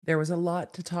There was a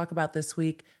lot to talk about this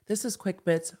week. This is Quick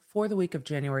Bits for the week of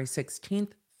January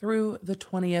 16th through the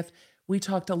 20th. We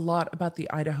talked a lot about the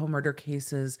Idaho murder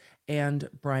cases and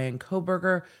Bryan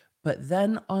Kohberger, but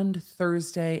then on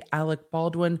Thursday, Alec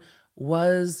Baldwin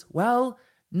was, well,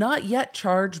 not yet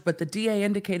charged, but the DA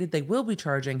indicated they will be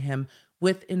charging him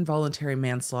with involuntary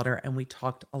manslaughter, and we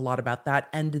talked a lot about that.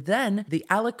 And then the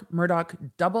Alec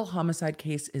Murdaugh double homicide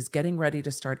case is getting ready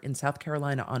to start in South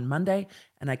Carolina on Monday,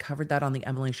 and I covered that on the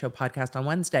Emily Show podcast on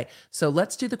Wednesday. So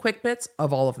let's do the quick bits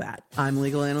of all of that. I'm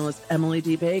legal analyst Emily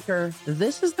D. Baker.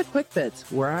 This is the Quick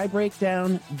Bits, where I break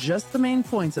down just the main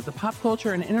points of the pop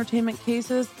culture and entertainment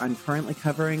cases I'm currently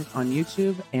covering on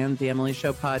YouTube and the Emily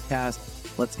Show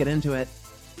podcast. Let's get into it.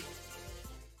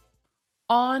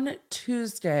 On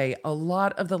Tuesday, a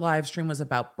lot of the live stream was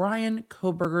about Bryan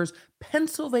Kohberger's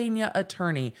Pennsylvania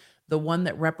attorney, the one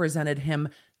that represented him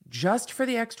just for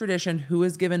the extradition, who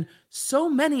has given so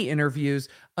many interviews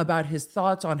about his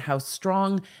thoughts on how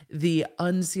strong the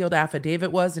unsealed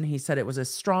affidavit was. And he said it was a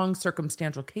strong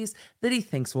circumstantial case that he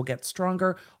thinks will get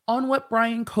stronger on what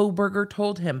Bryan Kohberger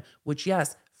told him, which,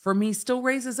 yes, for me, still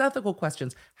raises ethical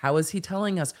questions. How is he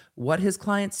telling us what his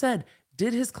client said?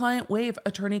 Did his client waive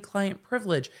attorney-client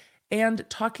privilege? And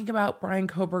talking about Bryan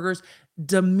Kohberger's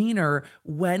demeanor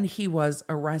when he was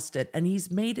arrested. And he's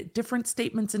made different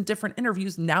statements in different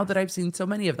interviews now that I've seen so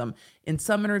many of them. In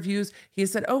some interviews, he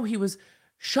said, oh, he was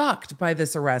shocked by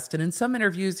this arrest. And in some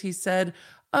interviews, he said,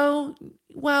 oh,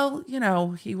 well,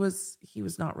 he was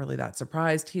not really that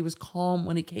surprised. He was calm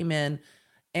when he came in.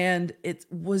 And it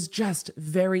was just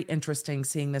very interesting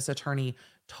seeing this attorney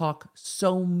talk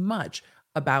so much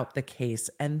about the case.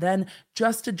 And then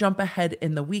just to jump ahead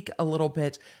in the week a little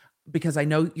bit, because I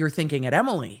know you're thinking at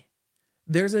Emily,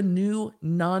 there's a new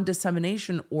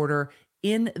non-dissemination order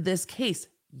in this case.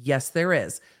 Yes, there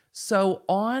is. So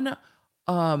on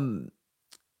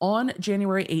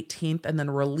January 18th and then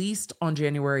released on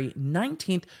January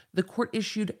 19th, the court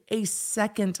issued a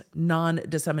second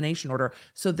non-dissemination order.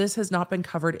 So this has not been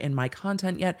covered in my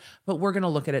content yet, but we're going to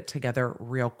look at it together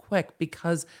real quick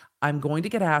because I'm going to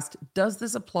get asked, does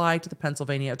this apply to the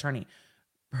Pennsylvania attorney?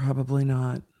 Probably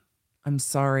not. I'm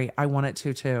sorry. I want it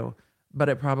to too, but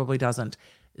it probably doesn't.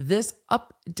 This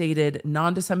updated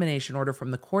non-dissemination order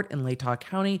from the court in Latah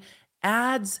County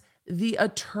adds the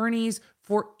attorneys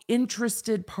for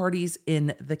interested parties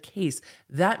in the case.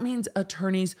 That means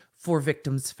attorneys for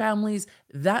victims' families.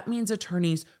 That means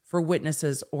attorneys for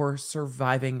witnesses or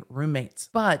surviving roommates.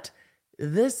 But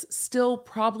this still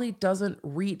probably doesn't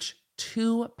reach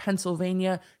to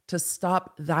Pennsylvania to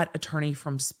stop that attorney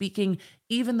from speaking,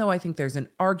 even though I think there's an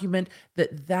argument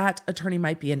that that attorney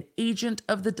might be an agent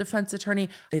of the defense attorney.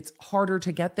 It's harder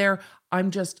to get there. I'm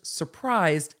just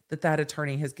surprised that that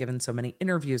attorney has given so many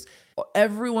interviews.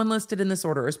 Everyone listed in this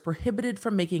order is prohibited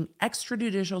from making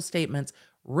extrajudicial statements,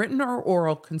 written or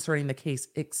oral, concerning the case,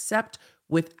 except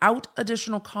without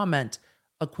additional comment,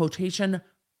 a quotation,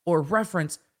 or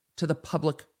reference to the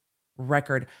public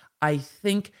record. I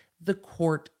think the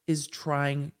court is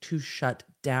trying to shut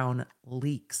down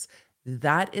leaks.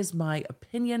 That is my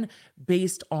opinion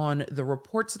based on the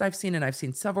reports that I've seen, and I've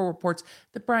seen several reports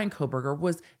that Bryan Kohberger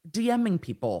was DMing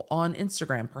people on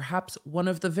Instagram, perhaps one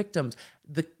of the victims,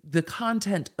 the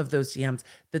content of those DMs,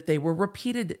 that they were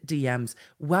repeated DMs.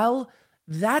 Well,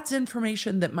 that's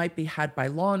information that might be had by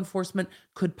law enforcement,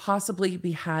 could possibly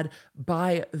be had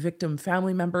by victim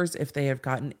family members if they have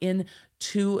gotten in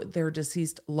to their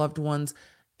deceased loved ones'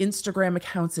 Instagram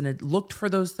accounts and had looked for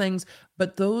those things.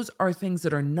 But those are things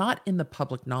that are not in the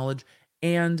public knowledge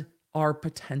and are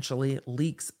potentially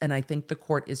leaks. And I think the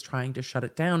court is trying to shut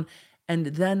it down. And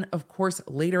then, of course,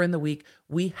 later in the week,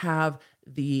 we have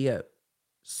the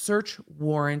search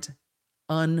warrant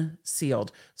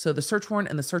unsealed. So the search warrant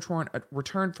and the search warrant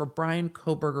return for Bryan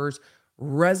Kohberger's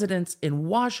residence in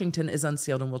Washington is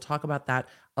unsealed. And we'll talk about that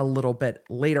a little bit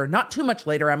later. Not too much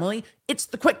later, Emily. It's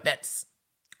the quick bits.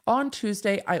 On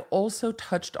Tuesday, I also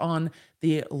touched on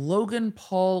the Logan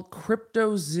Paul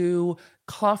Crypto Zoo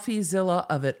CoffeeZilla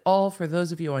of it all. For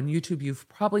those of you on YouTube, you've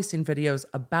probably seen videos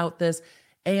about this,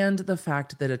 and the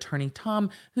fact that attorney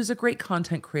Tom, who's a great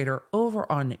content creator over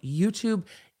on YouTube,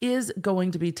 is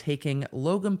going to be taking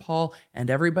Logan Paul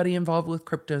and everybody involved with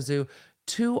Crypto Zoo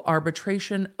to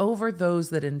arbitration over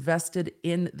those that invested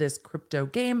in this crypto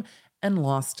game and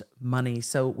lost money.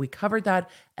 So we covered that,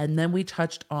 and then we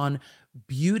touched on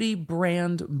beauty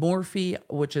brand Morphe,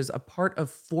 which is a part of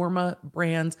Forma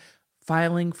Brands,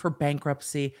 filing for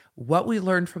bankruptcy, what we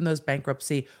learned from those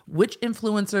bankruptcy, which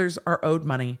influencers are owed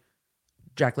money,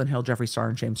 Jaclyn Hill, Jeffree Star,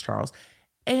 and James Charles,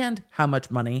 and how much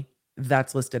money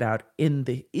That's listed out in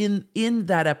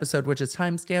that episode, which is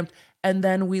timestamped. And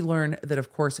then we learn that,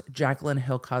 of course, Jaclyn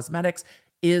Hill Cosmetics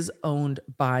is owned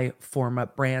by Forma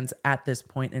Brands at this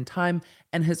point in time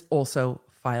and has also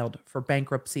filed for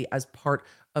bankruptcy as part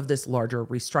of this larger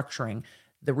restructuring.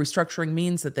 The restructuring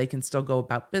means that they can still go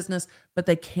about business, but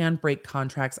they can break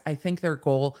contracts. I think their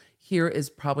goal here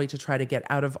is probably to try to get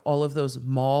out of all of those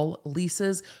mall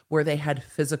leases where they had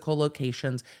physical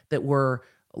locations that were,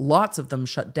 lots of them,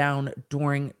 shut down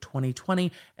during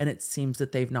 2020, and it seems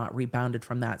that they've not rebounded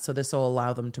from that. So this will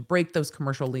allow them to break those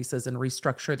commercial leases and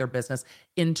restructure their business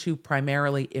into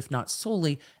primarily, if not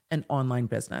solely, an online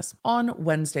business. On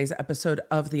Wednesday's episode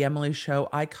of The Emily Show,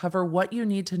 I cover what you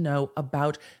need to know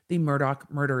about the Murdaugh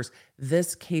murders.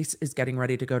 This case is getting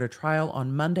ready to go to trial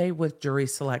on Monday with jury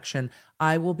selection.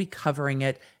 I will be covering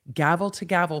it gavel to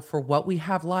gavel for what we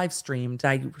have live streamed.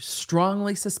 I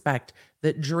strongly suspect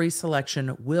that jury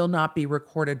selection will not be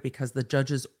recorded because the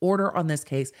judge's order on this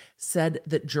case said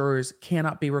that jurors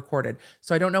cannot be recorded.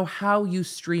 So I don't know how you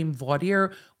stream voir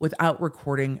dire without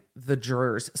recording the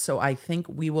jurors. So I think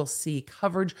we will see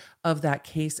coverage of that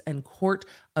case and court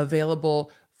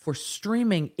available for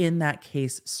streaming in that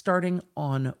case starting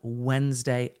on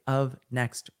Wednesday of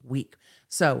next week.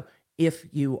 So if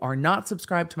you are not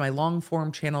subscribed to my long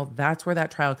form channel, that's where that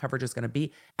trial coverage is going to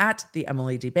be at the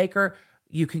Emily D. Baker.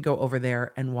 You can go over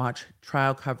there and watch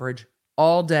trial coverage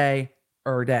all day,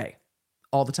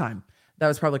 all the time. That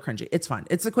was probably cringy. It's fine.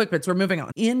 It's the quick bits. We're moving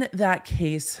on. In that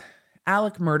case,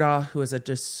 Alec Murdaugh, who is a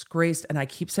disgraced, and I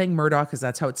keep saying Murdaugh because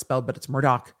that's how it's spelled, but it's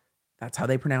Murdaugh. That's how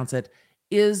they pronounce it,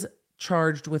 is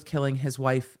charged with killing his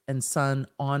wife and son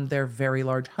on their very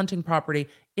large hunting property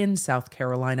in South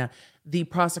Carolina. The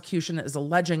prosecution is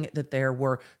alleging that there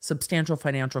were substantial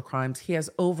financial crimes. He has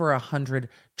over 100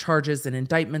 charges and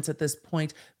indictments at this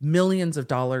point, millions of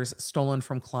dollars stolen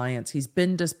from clients. He's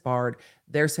been disbarred.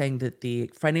 They're saying that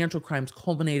the financial crimes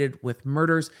culminated with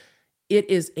murders. It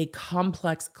is a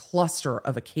complex cluster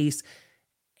of a case,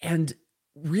 and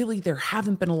really, there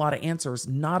haven't been a lot of answers.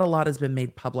 Not a lot has been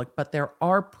made public, but there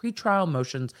are pretrial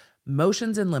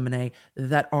motions in limine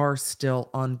that are still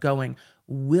ongoing.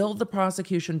 Will the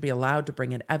prosecution be allowed to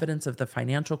bring in evidence of the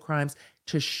financial crimes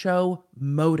to show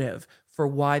motive for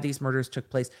why these murders took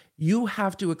place? You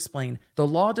have to explain. The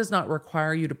law does not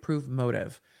require you to prove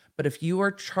motive, but if you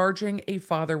are charging a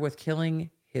father with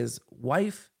killing his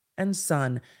wife and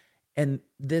son, and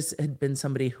this had been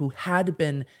somebody who had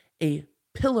been a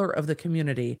pillar of the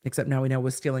community, except now we know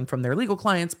was stealing from their legal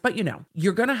clients, but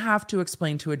you're going to have to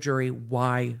explain to a jury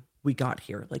why we got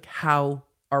here. Like, how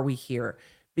are we here?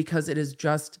 Because it is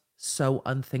just so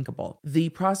unthinkable. The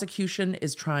prosecution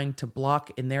is trying to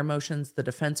block in their motions the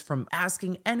defense from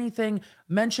asking anything,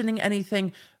 mentioning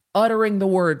anything, uttering the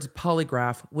words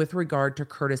polygraph with regard to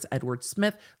Curtis Edward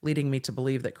Smith, leading me to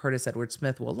believe that Curtis Edward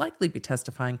Smith will likely be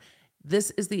testifying.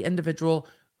 This is the individual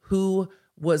who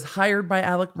was hired by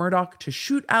Alec Murdaugh to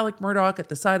shoot Alec Murdaugh at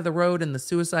the side of the road in the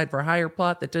suicide for hire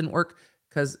plot that didn't work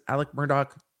because Alec Murdaugh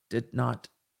did not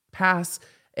pass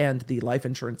and the life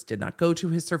insurance did not go to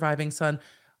his surviving son.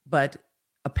 But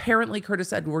apparently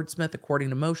Curtis Edward Smith, according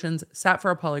to motions, sat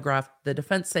for a polygraph. The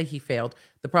defense say he failed.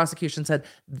 The prosecution said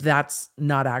that's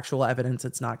not actual evidence.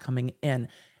 It's not coming in.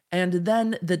 And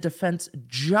then the defense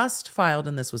just filed,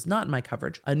 and this was not in my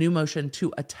coverage, a new motion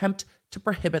to attempt to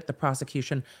prohibit the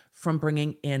prosecution from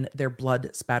bringing in their blood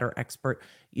spatter expert.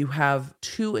 You have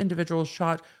two individuals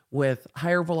shot with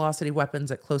higher velocity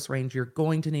weapons at close range. You're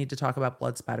going to need to talk about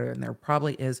blood spatter, and there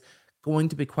probably is going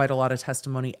to be quite a lot of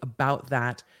testimony about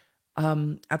that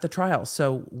at the trial.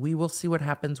 So we will see what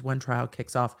happens when trial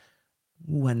kicks off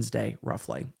Wednesday,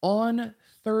 roughly. On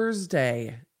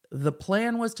Thursday, the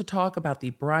plan was to talk about the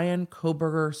Bryan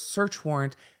Kohberger search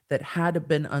warrant that had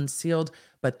been unsealed,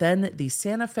 but then the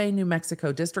Santa Fe, New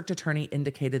Mexico district attorney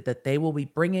indicated that they will be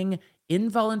bringing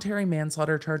involuntary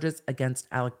manslaughter charges against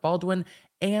Alec Baldwin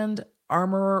and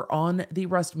armorer on the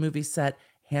Rust movie set,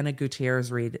 Hannah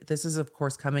Gutierrez-Reed. This is, of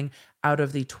course, coming out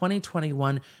of the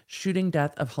 2021 shooting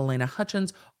death of Helena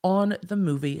Hutchins on the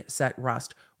movie set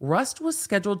Rust. Rust was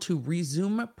scheduled to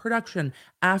resume production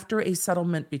after a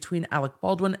settlement between Alec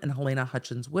Baldwin and Helena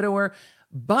Hutchins' widower,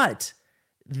 but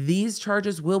these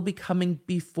charges will be coming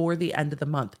before the end of the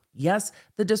month. Yes,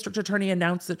 the district attorney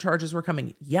announced that charges were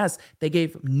coming. Yes, they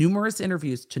gave numerous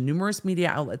interviews to numerous media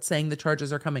outlets saying the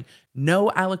charges are coming.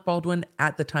 No, Alec Baldwin,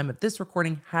 at the time of this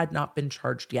recording, had not been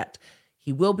charged yet.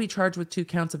 He will be charged with 2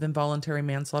 counts of involuntary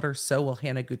manslaughter, so will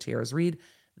Hannah Gutierrez-Reed.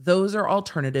 Those are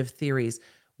alternative theories.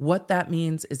 What that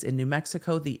means is in New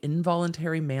Mexico, the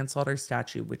involuntary manslaughter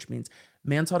statute, which means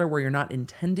manslaughter where you're not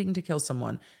intending to kill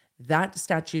someone, that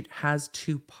statute has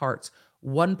 2 parts.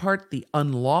 One part, the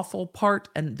unlawful part,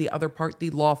 and the other part,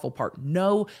 the lawful part.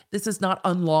 No, this is not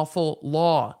unlawful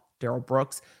law, Daryl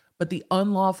Brooks. But the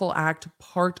unlawful act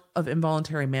part of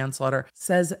involuntary manslaughter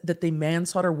says that the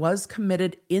manslaughter was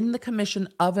committed in the commission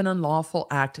of an unlawful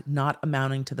act not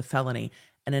amounting to the felony.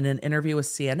 And in an interview with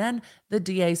CNN, the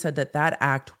DA said that that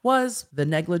act was the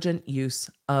negligent use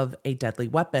of a deadly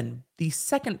weapon. The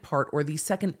second part, or the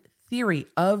second theory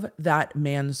of that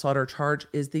manslaughter charge,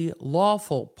 is the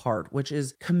lawful part, which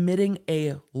is committing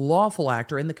a lawful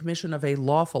act or in the commission of a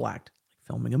lawful act, like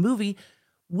filming a movie,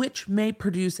 which may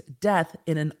produce death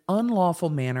in an unlawful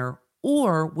manner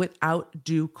or without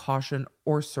due caution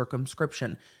or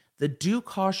circumscription. The due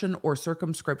caution or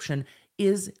circumscription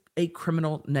is a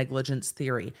criminal negligence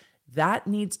theory. That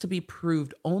needs to be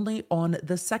proved only on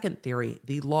the second theory,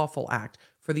 the lawful act.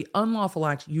 For the unlawful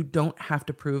act, you don't have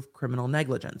to prove criminal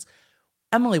negligence.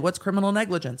 Emily, what's criminal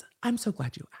negligence? I'm so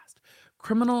glad you asked.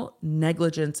 Criminal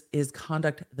negligence is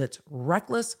conduct that's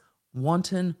reckless,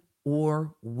 wanton,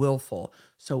 or willful.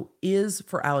 So is,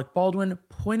 for Alec Baldwin,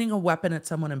 pointing a weapon at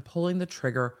someone and pulling the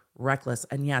trigger reckless?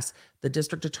 And yes, the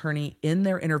district attorney in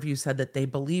their interview said that they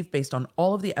believe, based on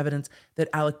all of the evidence, that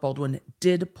Alec Baldwin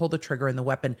did pull the trigger in the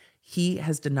weapon. He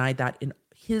has denied that in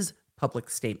his public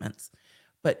statements.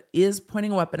 But is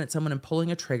pointing a weapon at someone and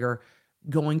pulling a trigger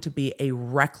going to be a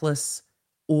reckless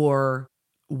or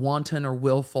wanton or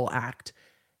willful act?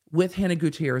 With Hannah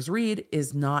Gutierrez-Reed,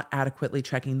 is not adequately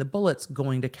checking the bullets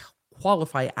going to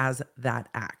qualify as that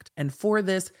act? And for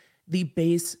this, the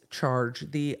base charge,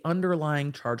 the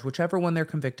underlying charge, whichever one they're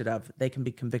convicted of, they can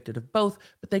be convicted of both,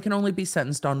 but they can only be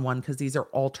sentenced on one because these are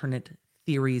alternate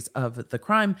theories of the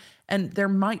crime. And there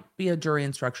might be a jury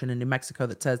instruction in New Mexico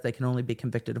that says they can only be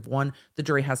convicted of one. The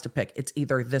jury has to pick. It's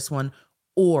either this one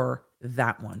or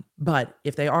that one. But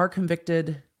if they are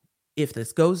convicted, if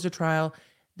this goes to trial,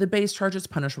 the base charge is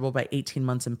punishable by 18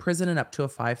 months in prison and up to a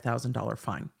 $5,000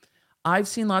 fine. I've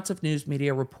seen lots of news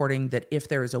media reporting that if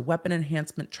there is a weapon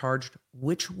enhancement charged,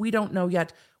 which we don't know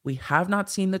yet, we have not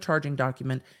seen the charging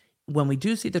document. When we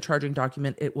do see the charging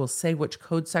document, it will say which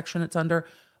code section it's under.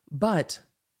 But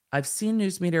I've seen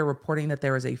news media reporting that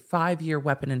there is a 5-year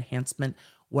weapon enhancement.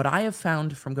 What I have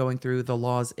found from going through the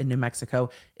laws in New Mexico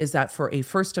is that for a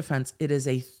first offense, it is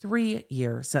a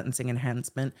 3-year sentencing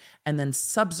enhancement, and then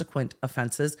subsequent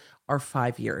offenses are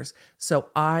 5 years. So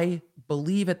I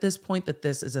believe at this point that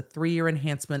this is a 3-year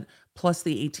enhancement plus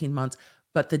the 18 months,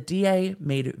 but the DA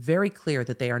made very clear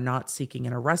that they are not seeking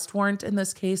an arrest warrant in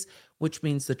this case, which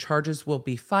means the charges will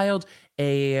be filed,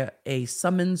 a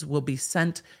summons will be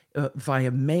sent via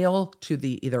mail to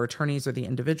the either attorneys or the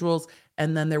individuals,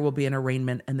 and then there will be an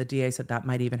arraignment, and the DA said that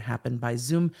might even happen by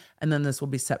Zoom, and then this will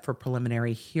be set for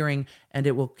preliminary hearing, and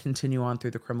it will continue on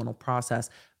through the criminal process.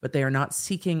 But they are not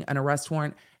seeking an arrest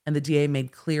warrant, and the DA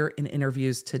made clear in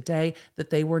interviews today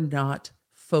that they were not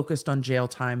focused on jail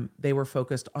time. They were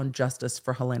focused on justice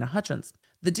for Helena Hutchins.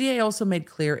 The DA also made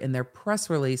clear in their press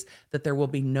release that there will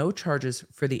be no charges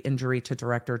for the injury to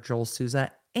director Joel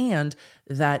Souza, and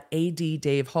that AD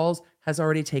Dave Halls has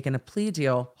already taken a plea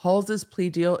deal. Halls's plea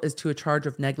deal is to a charge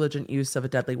of negligent use of a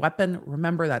deadly weapon.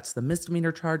 Remember, that's the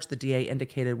misdemeanor charge the DA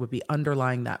indicated would be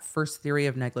underlying that first theory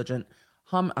of negligent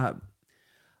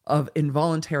of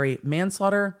involuntary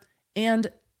manslaughter.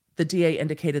 And the DA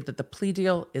indicated that the plea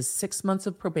deal is 6 months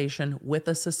of probation with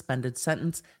a suspended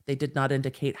sentence. They did not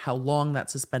indicate how long that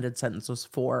suspended sentence was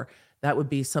for. That would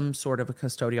be some sort of a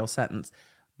custodial sentence.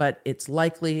 But it's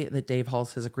likely that Dave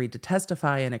Halls has agreed to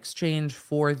testify in exchange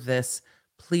for this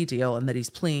plea deal, and that he's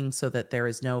pleading so that there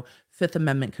is no Fifth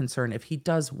Amendment concern if he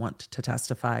does want to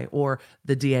testify, or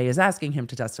the DA is asking him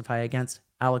to testify against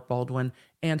Alec Baldwin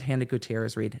and Hannah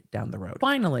Gutierrez-Reed down the road.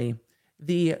 Finally,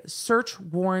 the search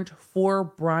warrant for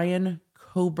Bryan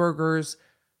Kohberger's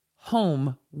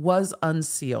home was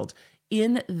unsealed.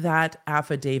 In that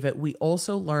affidavit, we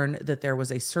also learned that there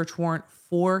was a search warrant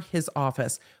for his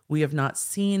office. We have not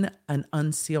seen an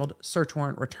unsealed search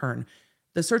warrant return.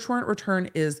 The search warrant return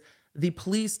is the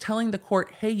police telling the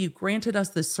court, hey, you granted us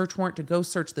this search warrant to go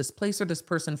search this place or this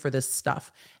person for this stuff,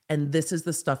 and this is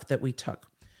the stuff that we took.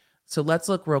 So let's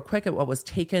look real quick at what was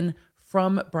taken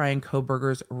from Bryan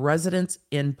Kohberger's residence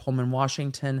in Pullman,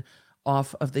 Washington,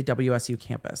 off of the WSU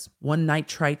campus. One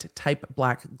nitrite type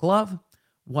black glove,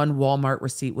 one Walmart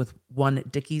receipt with one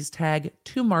Dickies tag,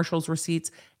 2 Marshalls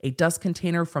receipts, a dust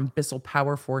container from Bissell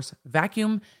Power Force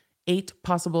vacuum, 8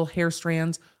 possible hair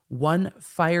strands, 1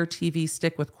 Fire TV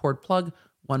stick with cord plug,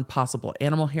 1 possible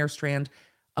animal hair strand,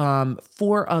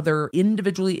 4 other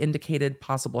individually indicated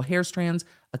possible hair strands,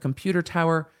 a computer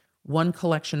tower, 1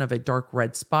 collection of a dark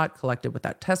red spot collected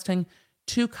without testing,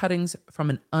 2 cuttings from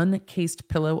an uncased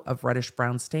pillow of reddish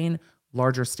brown stain,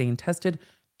 larger stain tested,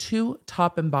 2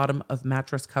 top and bottom of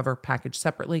mattress cover packaged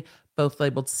separately, both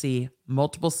labeled C,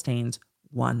 multiple stains,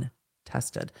 1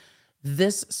 tested.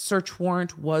 This search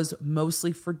warrant was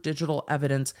mostly for digital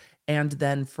evidence and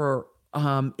then for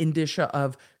indicia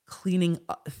of cleaning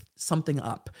something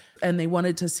up. And they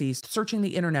wanted to see, searching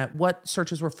the internet, what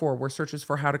searches were for. Were searches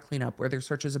for how to clean up? Were there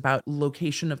searches about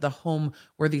location of the home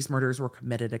where these murders were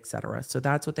committed, etc.? So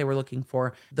that's what they were looking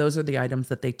for. Those are the items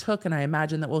that they took. And I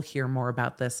imagine that we'll hear more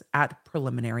about this at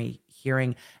preliminary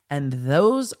hearing. And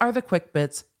those are the quick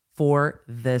bits for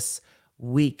this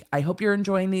week. I hope you're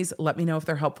enjoying these. Let me know if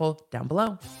they're helpful down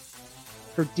below.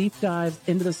 For deep dives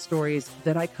into the stories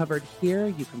that I covered here,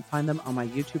 you can find them on my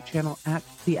YouTube channel at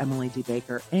The Emily D.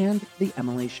 Baker and The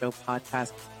Emily Show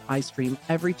podcast. I stream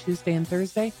every Tuesday and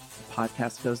Thursday. The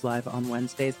podcast goes live on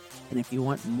Wednesdays. And if you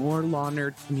want more Law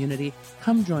Nerd community,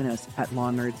 come join us at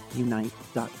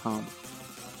lawnerdsunite.com.